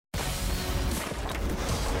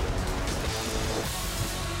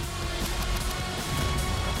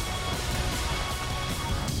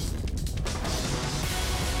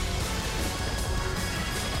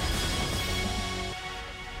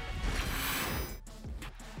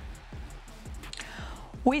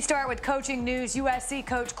We start with coaching news. USC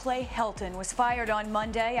coach Clay Helton was fired on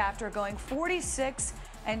Monday after going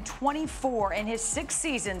 46-24 in his 6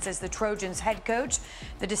 seasons as the Trojans head coach.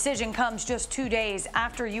 The decision comes just 2 days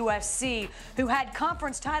after USC, who had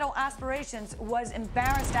conference title aspirations, was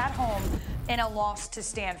embarrassed at home in a loss to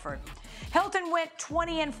Stanford. Helton went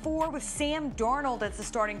 20-4 with Sam Darnold as the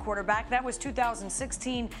starting quarterback. That was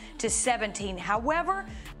 2016-17. However,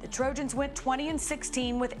 the Trojans went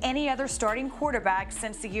 20-16 with any other starting quarterback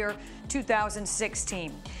since the year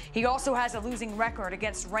 2016. He also has a losing record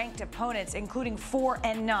against ranked opponents, including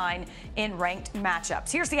 4-9 in ranked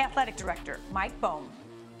matchups. Here's the athletic director, Mike Bohm.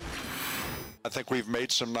 I think we've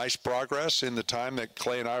made some nice progress in the time that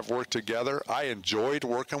Clay and I have worked together. I enjoyed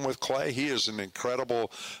working with Clay. He is an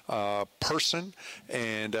incredible person,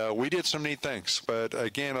 and we did some neat things. But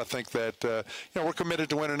again, I think that we're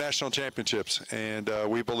committed to winning national championships, and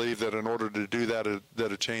we believe that in order to do that,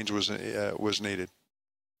 that a change was needed.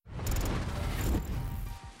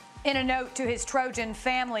 In a note to his Trojan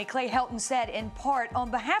family, Clay Helton said, in part,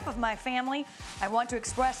 "On behalf of my family, I want to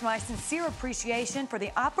express my sincere appreciation for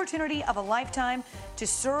the opportunity of a lifetime to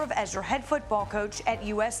serve as your head football coach at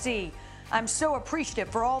USC. I'm so appreciative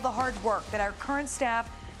for all the hard work that our current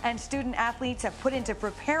staff and student athletes have put into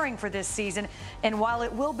preparing for this season. And while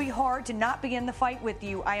it will be hard to not be in the fight with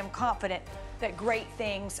you, I am confident that great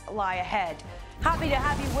things lie ahead." Happy to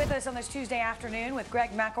have you with us on this Tuesday afternoon with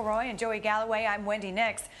Greg McElroy and Joey Galloway. I'm Wendy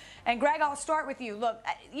Nix. And Greg, I'll start with you. Look,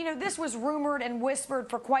 this was rumored and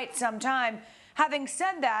whispered for quite some time. Having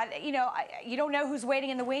said that, you don't know who's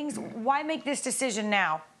waiting in the wings. Why make this decision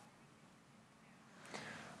now?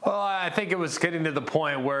 Well, I think it was getting to the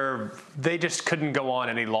point where they just couldn't go on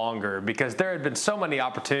any longer because there had been so many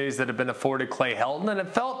opportunities that had been afforded Clay Helton, and it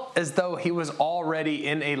felt as though he was already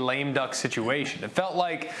in a lame duck situation. It felt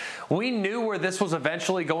like we knew where this was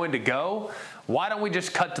eventually going to go. Why don't we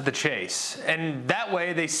just cut to the chase? And that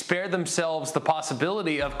way they spared themselves the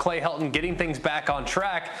possibility of Clay Helton getting things back on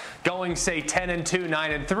track, going, say, 10-2,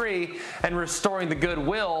 9-3, and restoring the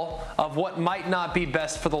goodwill of what might not be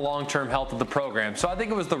best for the long-term health of the program. So I think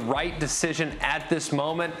it was the right decision at this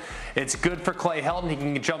moment. It's good for Clay Helton. He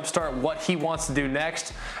can jumpstart what he wants to do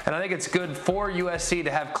next. And I think it's good for USC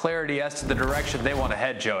to have clarity as to the direction they want to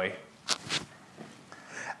head, Joey.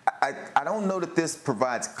 I don't know that this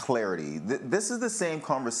provides clarity. This is the same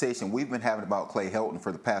conversation we've been having about Clay Helton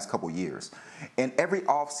for the past couple years. And every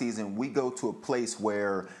offseason, we go to a place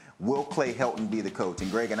where will Clay Helton be the coach?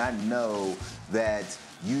 And Greg, and I know that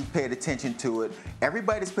you've paid attention to it.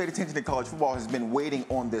 Everybody that's paid attention to college football has been waiting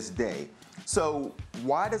on this day. So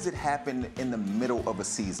why does it happen in the middle of a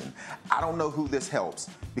season? I don't know who this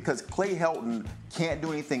helps because Clay Helton can't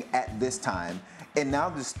do anything at this time. And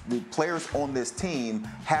now the players on this team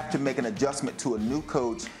have to make an adjustment to a new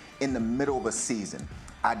coach in the middle of a season.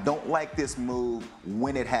 I don't like this move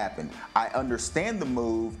when it happened. I understand the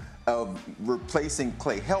move of replacing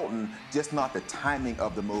Clay Helton, just not the timing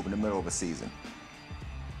of the move in the middle of a season.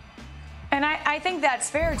 And I think that's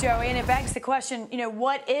fair, Joey, and it begs the question,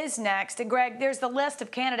 what is next? And Greg, there's the list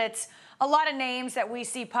of candidates, a lot of names that we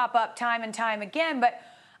see pop up time and time again, but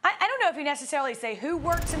I don't know if you necessarily say who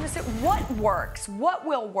works in this. What works? What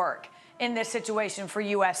will work in this situation for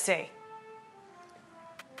USC?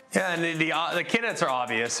 Yeah, and the candidates are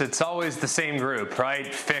obvious. It's always the same group, right?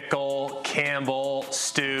 Fickell, Campbell,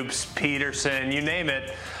 Stoops, Peterson, you name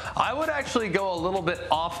it. I would actually go a little bit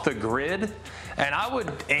off the grid, and I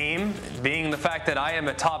would aim, being the fact that I am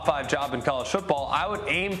a top 5 job in college football, I would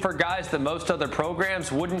aim for guys that most other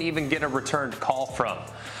programs wouldn't even get a returned call from.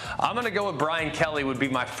 I'm going to go with Brian Kelly would be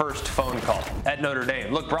my first phone call at Notre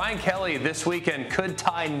Dame. Look, Brian Kelly this weekend could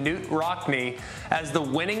tie Knute Rockne as the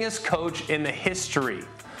winningest coach in the history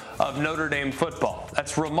of Notre Dame football.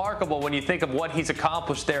 That's remarkable when you think of what he's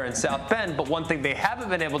accomplished there in South Bend, but one thing they haven't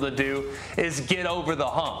been able to do is get over the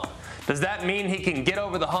hump. Does that mean he can get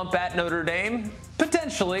over the hump at Notre Dame?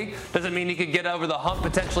 Potentially. Does it mean he could get over the hump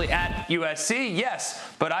potentially at USC? Yes.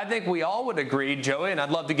 But I think we all would agree, Joey, and I'd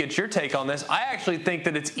love to get your take on this. I actually think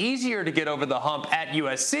that it's easier to get over the hump at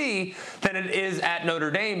USC than it is at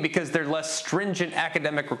Notre Dame because there are less stringent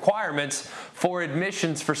academic requirements for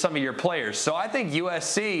admissions for some of your players. So I think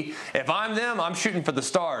USC, if I'm them, I'm shooting for the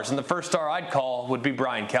stars, and the first star I'd call would be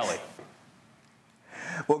Brian Kelly.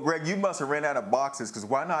 Well, Greg, you must have ran out of boxes because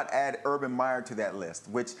why not add Urban Meyer to that list?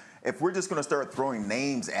 Which, if we're just going to start throwing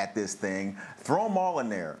names at this thing, throw them all in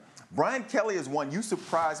there. Brian Kelly is one. You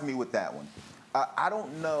surprised me with that one. I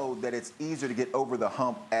don't know that it's easier to get over the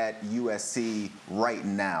hump at USC right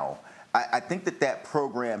now. I think that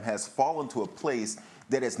program has fallen to a place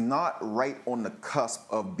that is not right on the cusp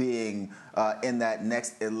of being in that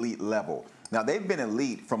next elite level. Now, they've been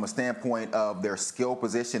elite from a standpoint of their skill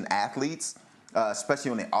position athletes,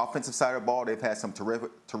 especially on the offensive side of the ball. They've had some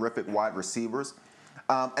terrific wide receivers.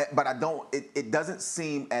 But it doesn't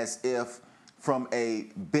seem as if from a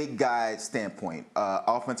big guy standpoint,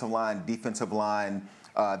 offensive line, defensive line,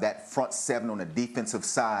 that front seven on the defensive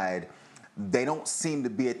side, they don't seem to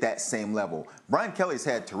be at that same level. Brian Kelly's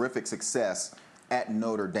had terrific success at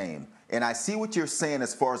Notre Dame. And I see what you're saying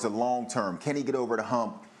as far as the long term. Can he get over the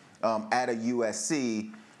hump at a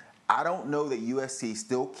USC? I don't know that USC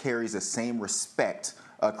still carries the same respect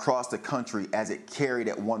across the country as it carried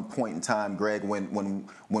at one point in time, Greg. When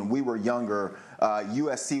we were younger,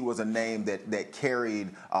 USC was a name that carried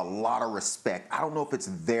a lot of respect. I don't know if it's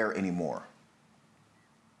there anymore.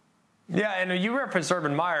 Yeah, and you referenced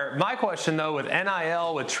Urban Meyer. My question, though, with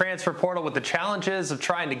NIL, with transfer portal, with the challenges of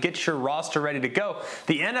trying to get your roster ready to go,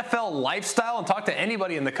 the NFL lifestyle, and talk to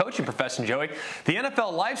anybody in the coaching profession, Joey, the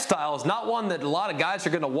NFL lifestyle is not one that a lot of guys are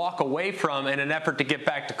going to walk away from in an effort to get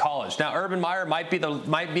back to college. Now, Urban Meyer might be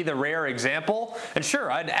the rare example, and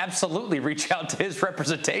sure, I'd absolutely reach out to his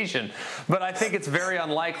representation, but I think it's very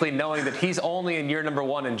unlikely knowing that he's only in year number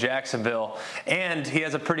 1 in Jacksonville, and he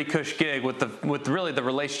has a pretty cush gig with really the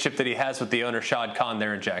relationship that he has with the owner, Shad Khan,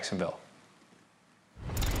 there in Jacksonville.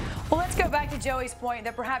 Well, let's go back to Joey's point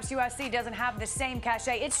that perhaps USC doesn't have the same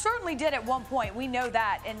cachet. It certainly did at one point. We know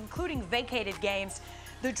that, including vacated games.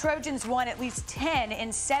 The Trojans won at least 10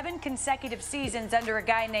 in 7 consecutive seasons under a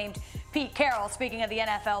guy named Pete Carroll, speaking of the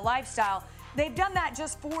NFL lifestyle. They've done that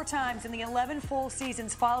just 4 times in the 11 full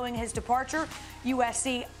seasons following his departure.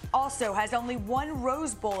 USC also has only 1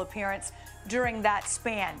 Rose Bowl appearance during that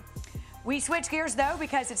span. We switch gears, though,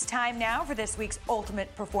 because it's time now for this week's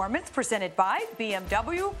Ultimate Performance presented by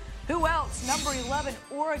BMW. Who else? Number 11,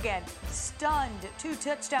 Oregon, stunned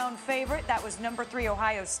 2-touchdown favorite. That was number 3,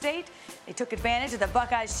 Ohio State. They took advantage of the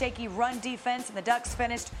Buckeyes' shaky run defense, and the Ducks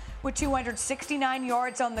finished with 269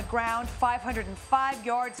 yards on the ground, 505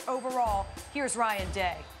 yards overall. Here's Ryan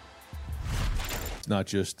Day. It's not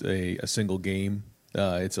just a single game.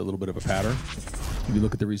 It's a little bit of a pattern. If you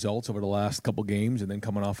look at the results over the last couple games and then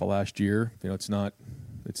coming off of last year, it's not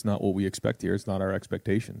what we expect here. It's not our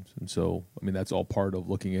expectations. And so, I mean, that's all part of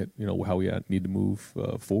looking at, how we need to move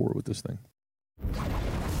forward with this thing.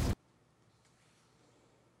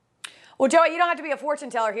 Well, Joey, you don't have to be a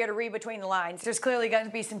fortune teller here to read between the lines. There's clearly going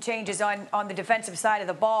to be some changes on the defensive side of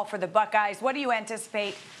the ball for the Buckeyes. What do you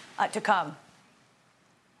anticipate to come?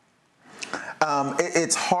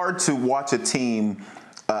 It's hard to watch a team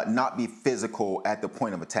not be physical at the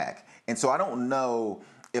point of attack. And so I don't know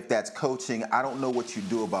if that's coaching. I don't know what you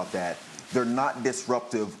do about that. They're not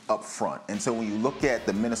disruptive up front. And so when you look at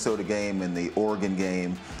the Minnesota game and the Oregon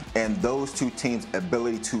game and those two teams'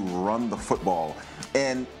 ability to run the football,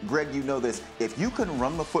 and Greg, you know this, if you can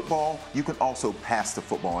run the football, you can also pass the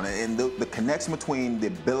football. And the connection between the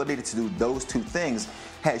ability to do those two things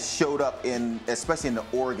has showed up especially in the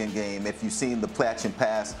Oregon game. If you've seen the play action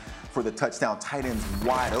pass for the touchdown, tight ends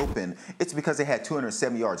wide open, it's because they had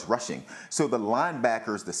 270 yards rushing. So the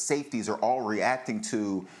linebackers, the safeties are all reacting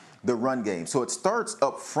to the run game. So it starts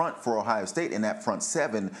up front for Ohio State in that front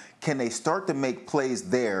 7. Can they start to make plays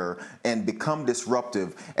there and become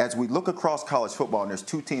disruptive? As we look across college football, and there's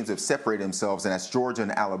 2 teams that have separated themselves, and that's Georgia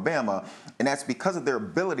and Alabama, and that's because of their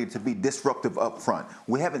ability to be disruptive up front.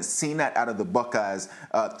 We haven't seen that out of the Buckeyes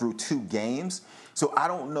through 2 games. So I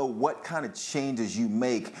don't know what kind of changes you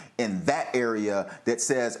make in that area that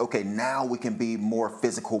says, okay, now we can be more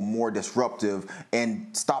physical, more disruptive,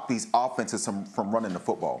 and stop these offenses from running the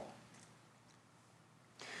football.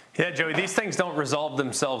 Yeah, Joey, these things don't resolve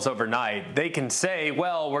themselves overnight. They can say,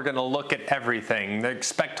 well, we're going to look at everything. They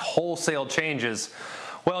expect wholesale changes.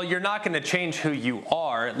 Well, you're not going to change who you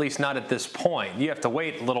are, at least not at this point. You have to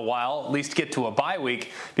wait a little while, at least get to a bye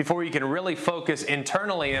week, before you can really focus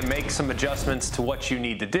internally and make some adjustments to what you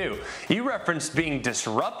need to do. You referenced being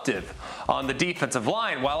disruptive on the defensive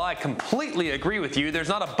line. While I completely agree with you, there's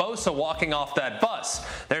not a Bosa walking off that bus.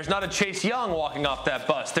 There's not a Chase Young walking off that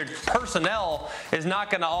bus. Their personnel is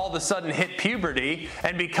not going to all of a sudden hit puberty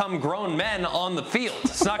and become grown men on the field.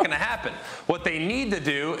 It's not going to happen. What they need to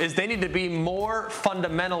do is they need to be more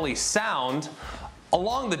fundamentally sound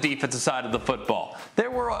along the defensive side of the football.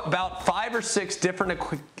 There were about 5 or 6 different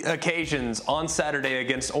occasions on Saturday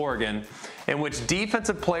against Oregon in which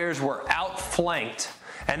defensive players were outflanked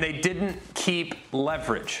and they didn't keep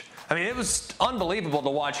leverage. I mean, it was unbelievable to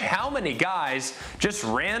watch how many guys just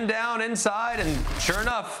ran down inside, and sure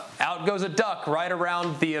enough, out goes a duck right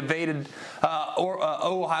around the evaded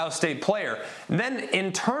Ohio State player. And then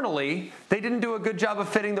internally, they didn't do a good job of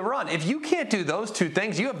fitting the run. If you can't do those two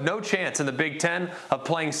things, you have no chance in the Big Ten of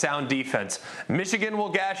playing sound defense. Michigan will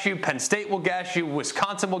gash you, Penn State will gash you,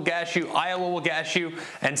 Wisconsin will gash you, Iowa will gash you,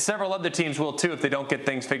 and several other teams will too if they don't get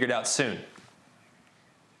things figured out soon.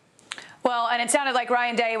 Well, and it sounded like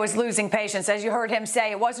Ryan Day was losing patience. As you heard him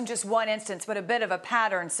say, it wasn't just one instance, but a bit of a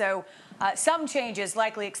pattern. So some changes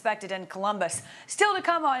likely expected in Columbus. Still to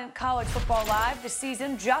come on College Football Live, the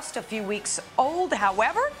season just a few weeks old.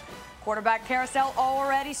 However, quarterback carousel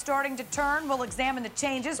already starting to turn. We'll examine the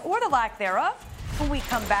changes or the lack thereof when we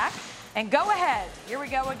come back. And go ahead, here we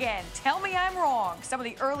go again. Tell me I'm wrong. Some of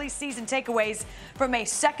the early season takeaways from a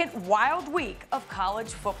second wild week of college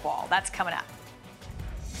football. That's coming up.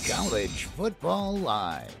 College Football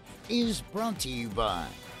Live is brought to you by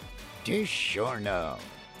DiShorno.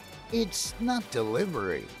 It's not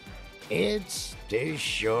delivery, it's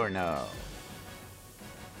DiShorno.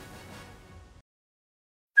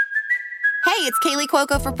 Hey, it's Kaylee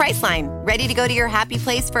Cuoco for Priceline. Ready to go to your happy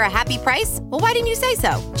place for a happy price? Well, why didn't you say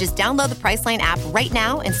so? Just download the Priceline app right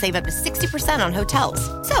now and save up to 60% on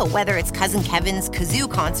hotels. So whether it's Cousin Kevin's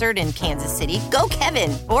Kazoo Concert in Kansas City, go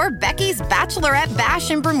Kevin, or Becky's Bachelorette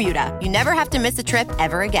Bash in Bermuda, you never have to miss a trip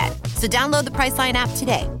ever again. So download the Priceline app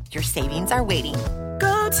today. Your savings are waiting.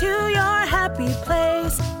 Go to your happy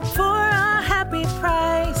place for a happy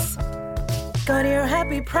price. Go to your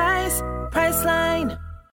happy price, Priceline.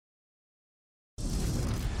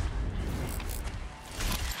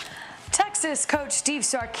 Texas coach Steve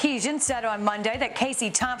Sarkisian said on Monday that Casey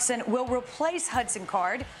Thompson will replace Hudson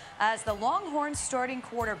Card as the Longhorns' starting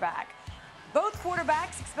quarterback. Both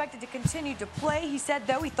quarterbacks expected to continue to play. He said,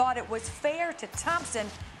 though, he thought it was fair to Thompson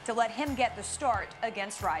to let him get the start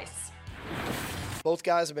against Rice. Both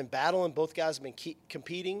guys have been battling. Both guys have been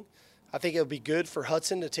competing. I think it'll be good for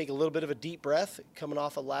Hudson to take a little bit of a deep breath coming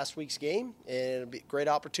off of last week's game, and it'll be a great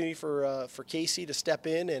opportunity for Casey to step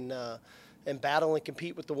in and battle and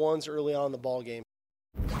compete with the ones early on in the ball game.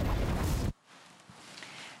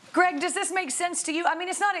 Greg, does this make sense to you? I mean,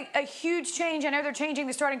 it's not a huge change. I know they're changing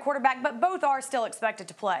the starting quarterback, but both are still expected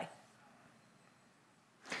to play.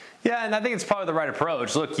 Yeah, and I think it's probably the right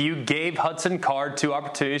approach. Look, you gave Hudson Card 2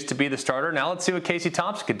 opportunities to be the starter. Now let's see what Casey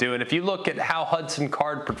Thompson could do. And if you look at how Hudson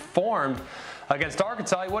Card performed against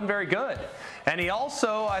Arkansas, he wasn't very good. And he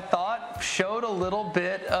also, I thought, showed a little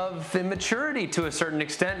bit of immaturity to a certain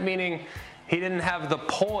extent, meaning he didn't have the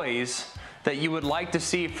poise that you would like to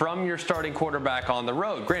see from your starting quarterback on the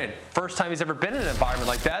road. Granted, first time he's ever been in an environment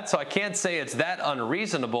like that, so I can't say it's that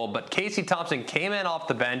unreasonable, but Casey Thompson came in off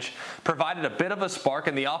the bench, provided a bit of a spark,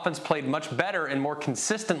 and the offense played much better and more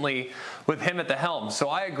consistently with him at the helm. So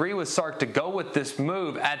I agree with Sark to go with this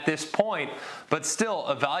move at this point, but still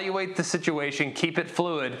evaluate the situation, keep it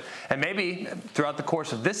fluid, and maybe throughout the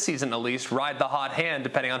course of this season at least, ride the hot hand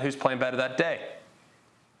depending on who's playing better that day.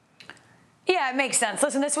 Yeah, it makes sense.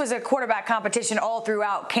 Listen, this was a quarterback competition all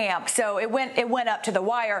throughout camp, so it went up to the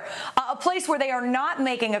wire. A place where they are not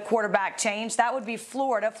making a quarterback change, that would be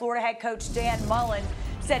Florida. Florida head coach Dan Mullen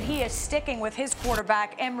said he is sticking with his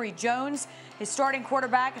quarterback, Emory Jones, his starting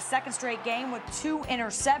quarterback, a second straight game with 2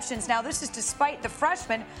 interceptions. Now, this is despite the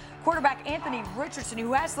freshman quarterback Anthony Richardson,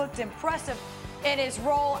 who has looked impressive in his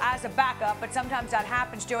role as a backup, but sometimes that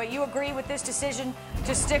happens, Joey. You agree with this decision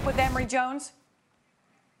to stick with Emory Jones?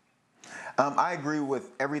 I agree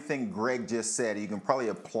with everything Greg just said. You can probably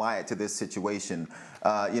apply it to this situation.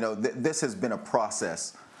 This has been a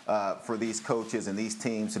process for these coaches and these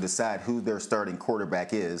teams to decide who their starting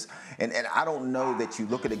quarterback is. And I don't know that you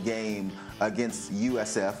look at a game against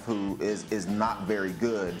USF, who is not very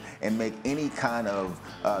good, and make any kind of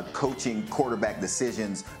coaching quarterback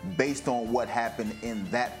decisions based on what happened in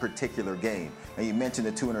that particular game. And you mentioned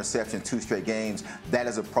the 2 interceptions, 2 straight games. That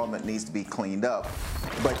is a problem that needs to be cleaned up.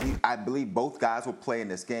 But I believe both guys will play in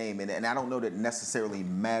this game, and I don't know that it necessarily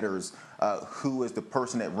matters who is the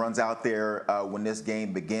person that runs out there when this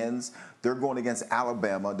game begins. They're going against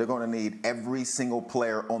Alabama. They're going to need every single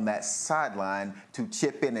player on that sideline to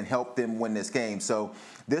chip in and help them win this game. So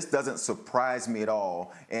this doesn't surprise me at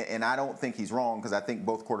all, and I don't think he's wrong, because I think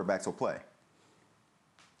both quarterbacks will play.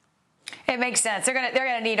 It makes sense. They're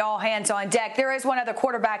gonna need all hands on deck. There is one other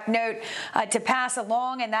quarterback note to pass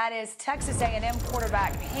along, and that is Texas A&M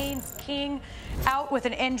quarterback Haynes King out with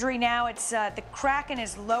an injury now. It's the crack in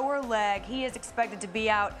his lower leg. He is expected to be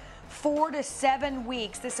out 4 to 7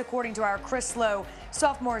 weeks. This, according to our Chris Lowe.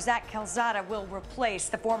 Sophomore Zach Calzada will replace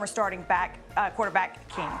the former starting quarterback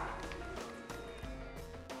King.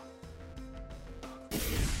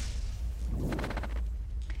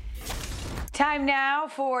 Time now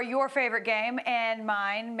for your favorite game and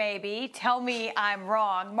mine, maybe. Tell me I'm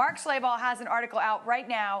wrong. Mark Schlabach has an article out right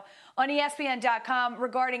now on ESPN.com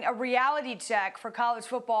regarding a reality check for college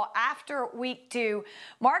football after week 2.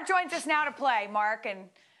 Mark joins us now to play, Mark. And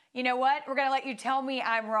you know what? We're going to let you tell me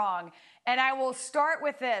I'm wrong. And I will start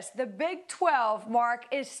with this. The Big 12, Mark,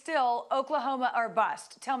 is still Oklahoma or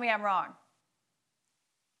bust. Tell me I'm wrong.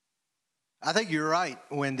 I think you're right,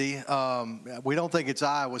 Wendy. We don't think it's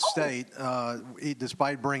Iowa State.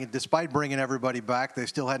 Despite bringing everybody back, they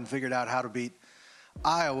still hadn't figured out how to beat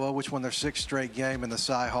Iowa, which won their 6th straight game in the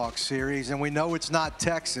Cy-Hawks series. And we know it's not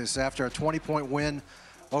Texas. After a 20-point win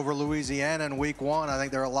over Louisiana in week 1, I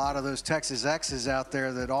think there are a lot of those Texas X's out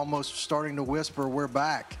there that almost starting to whisper, we're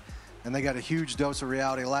back. And they got a huge dose of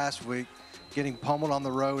reality last week, getting pummeled on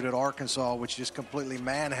the road at Arkansas, which just completely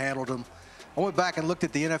manhandled them. I went back and looked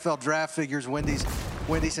at the NFL draft figures, Wendy.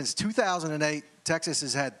 Since 2008, Texas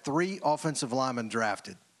has had 3 offensive linemen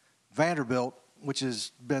drafted. Vanderbilt, which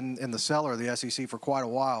has been in the cellar of the SEC for quite a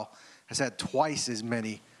while, has had twice as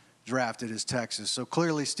many drafted as Texas. So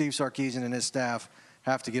clearly Steve Sarkisian and his staff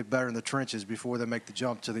have to get better in the trenches before they make the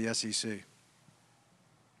jump to the SEC.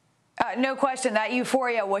 No question that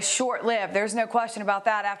euphoria was short-lived. There's no question about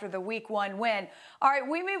that after the week 1 win. All right,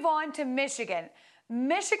 we move on to Michigan.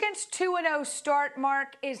 Michigan's 2-0 start,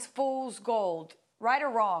 Mark, is fool's gold. Right or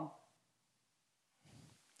wrong?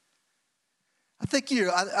 I think you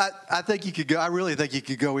could go. I really think you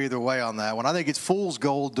could go either way on that one. I think it's fool's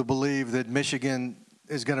gold to believe that Michigan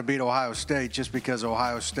is going to beat Ohio State just because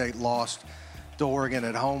Ohio State lost to Oregon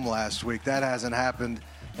at home last week. That hasn't happened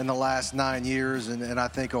in the last 9 years, and I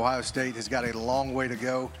think Ohio State has got a long way to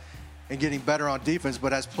go and getting better on defense,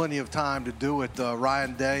 but has plenty of time to do it.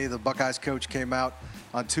 Ryan Day, the Buckeyes coach, came out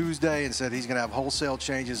on Tuesday and said he's going to have wholesale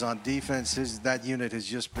changes on defense. That unit has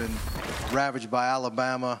just been ravaged by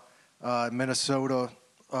Alabama, Minnesota,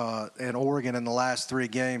 and Oregon in the last 3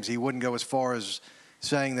 games. He wouldn't go as far as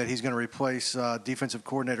saying that he's going to replace defensive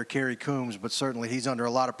coordinator Kerry Coombs, but certainly he's under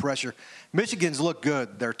a lot of pressure. Michigan's look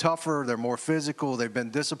good. They're tougher. They're more physical. They've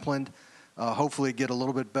been disciplined. Hopefully get a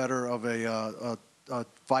little bit better of a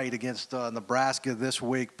fight against Nebraska this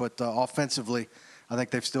week, but offensively, I think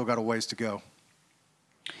they've still got a ways to go.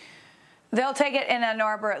 They'll take it in Ann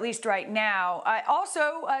Arbor, at least right now.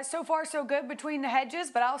 Also, so far so good between the hedges,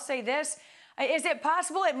 but I'll say this. Is it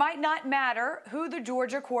possible it might not matter who the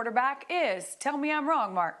Georgia quarterback is? Tell me I'm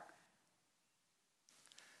wrong, Mark.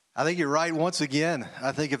 I think you're right once again.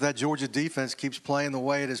 I think if that Georgia defense keeps playing the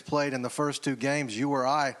way it has played in the first 2 games, you or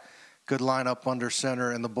I could line up under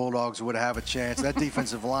center and the Bulldogs would have a chance. That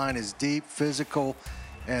defensive line is deep, physical,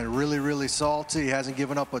 and really, really salty. He hasn't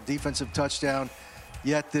given up a defensive touchdown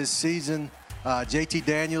yet this season. JT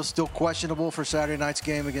Daniels still questionable for Saturday night's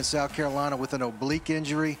game against South Carolina with an oblique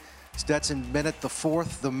injury. Stetson Bennett, the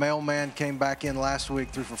 4th, the mailman, came back in last week,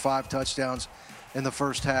 threw for 5 touchdowns in the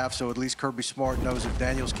first half. So at least Kirby Smart knows if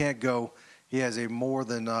Daniels can't go, he has a more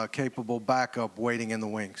than capable backup waiting in the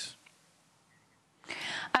wings.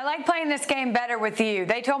 I like playing this game better with you.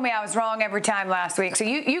 They told me I was wrong every time last week. So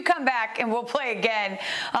you come back and we'll play again.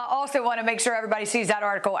 Also want to make sure everybody sees that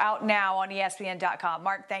article out now on ESPN.com.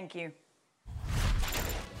 Mark, thank you.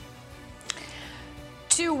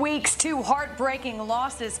 2 weeks, 2 heartbreaking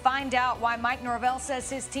losses. Find out why Mike Norvell says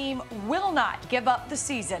his team will not give up the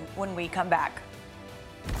season when we come back.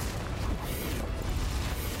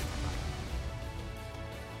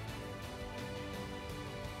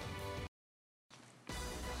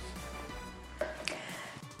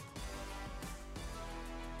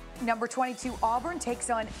 Number 22 Auburn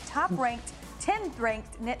takes on top-ranked,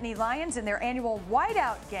 10th-ranked Nittany Lions in their annual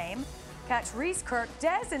whiteout game. Catch Reese Kirk,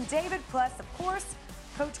 Dez, and David, plus, of course,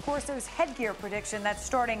 Coach Corso's headgear prediction. That's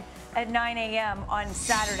starting at 9 a.m. on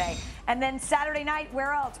Saturday. And then Saturday night,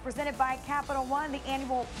 where else? Presented by Capital One, the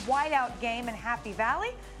annual whiteout game in Happy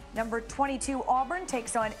Valley. Number 22 Auburn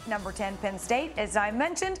takes on number 10 Penn State. As I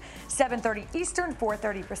mentioned, 7:30 Eastern,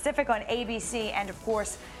 4:30 Pacific on ABC and, of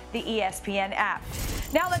course, the ESPN app.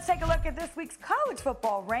 Now let's take a look at this week's college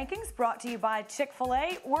football rankings brought to you by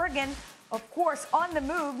Chick-fil-A. Oregon, of course, on the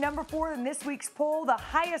move. Number 4 in this week's poll, the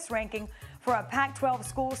highest ranking for a Pac-12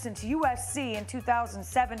 school since USC in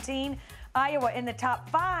 2017. Iowa in the top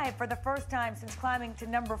 5 for the first time since climbing to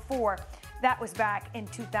number 4. That was back in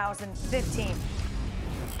 2015.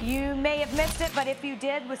 You may have missed it, but if you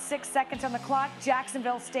did, with 6 seconds on the clock,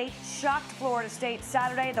 Jacksonville State shocked Florida State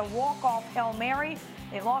Saturday. The walk-off Hail Mary.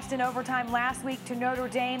 They lost in overtime last week to Notre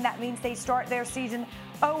Dame. That means they start their season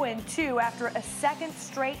 0-2 after a second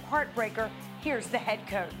straight heartbreaker. Here's the head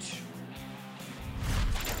coach.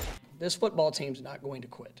 This football team's not going to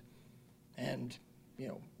quit. And, you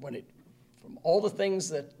know, when it from all the things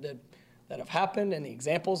that have happened and the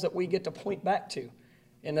examples that we get to point back to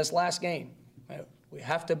in this last game, right? We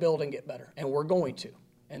have to build and get better, and we're going to.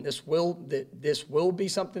 And this will be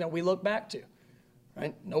something that we look back to,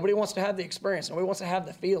 right? Nobody wants to have the experience. Nobody wants to have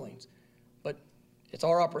the feelings. But it's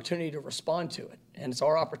our opportunity to respond to it, and it's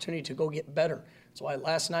our opportunity to go get better. That's why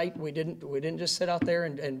last night we didn't just sit out there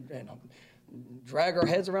and drag our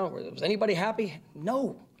heads around. Was anybody happy?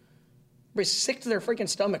 No. Everybody's sick to their freaking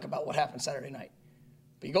stomach about what happened Saturday night.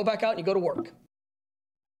 But you go back out and you go to work.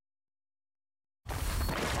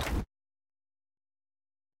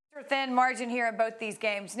 Thin margin here in both these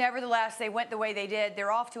games. Nevertheless, they went the way they did.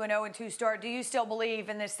 They're off to an 0-2 start. Do you still believe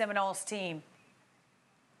in this Seminoles team?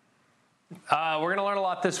 We're going to learn a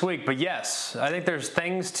lot this week, but yes, I think there's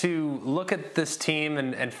things to look at this team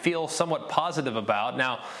and feel somewhat positive about.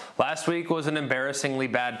 Now, last week was an embarrassingly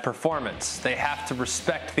bad performance. They have to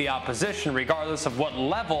respect the opposition regardless of what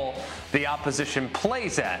level the opposition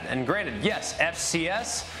plays at. And granted, yes,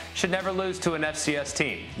 FCS should never lose to an FCS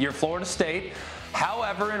team. You're Florida State.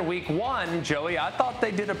 However, in week 1, Joey, I thought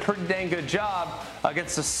they did a pretty dang good job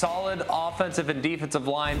against a solid offensive and defensive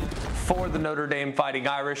line for the Notre Dame Fighting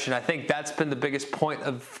Irish, and I think that's been the biggest point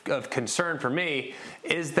of concern for me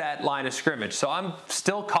is that line of scrimmage. So I'm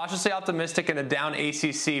still cautiously optimistic in a down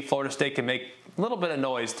ACC. Florida State can make a little bit of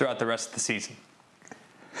noise throughout the rest of the season.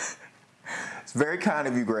 It's very kind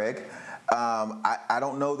of you, Greg. I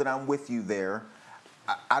don't know that I'm with you there.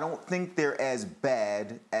 I don't think they're as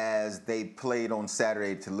bad as they played on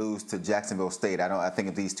Saturday to lose to Jacksonville State. I think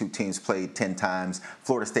if these two teams played 10 times,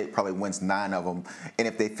 Florida State probably wins 9 of them. And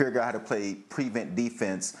if they figure out how to play prevent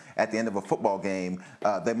defense at the end of a football game,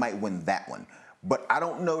 they might win that one. But I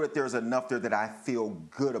don't know that there's enough there that I feel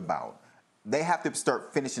good about. They have to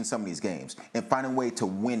start finishing some of these games and find a way to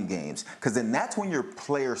win games, because then that's when your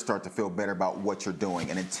players start to feel better about what you're doing.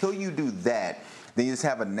 And until you do that, then you just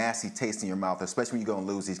have a nasty taste in your mouth, especially when you're going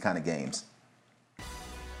to lose these kind of games.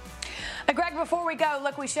 Greg, before we go,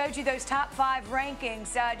 look, we showed you those top 5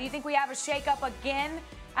 rankings. Do you think we have a shakeup again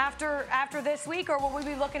after this week, or will we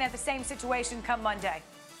be looking at the same situation come Monday?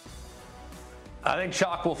 I think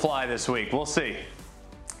chalk will fly this week. We'll see.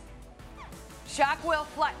 Chalk will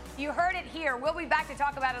fly. You heard it here. We'll be back to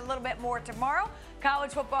talk about it a little bit more tomorrow.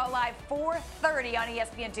 College Football Live, 4:30 on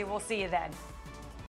ESPN2. We'll see you then.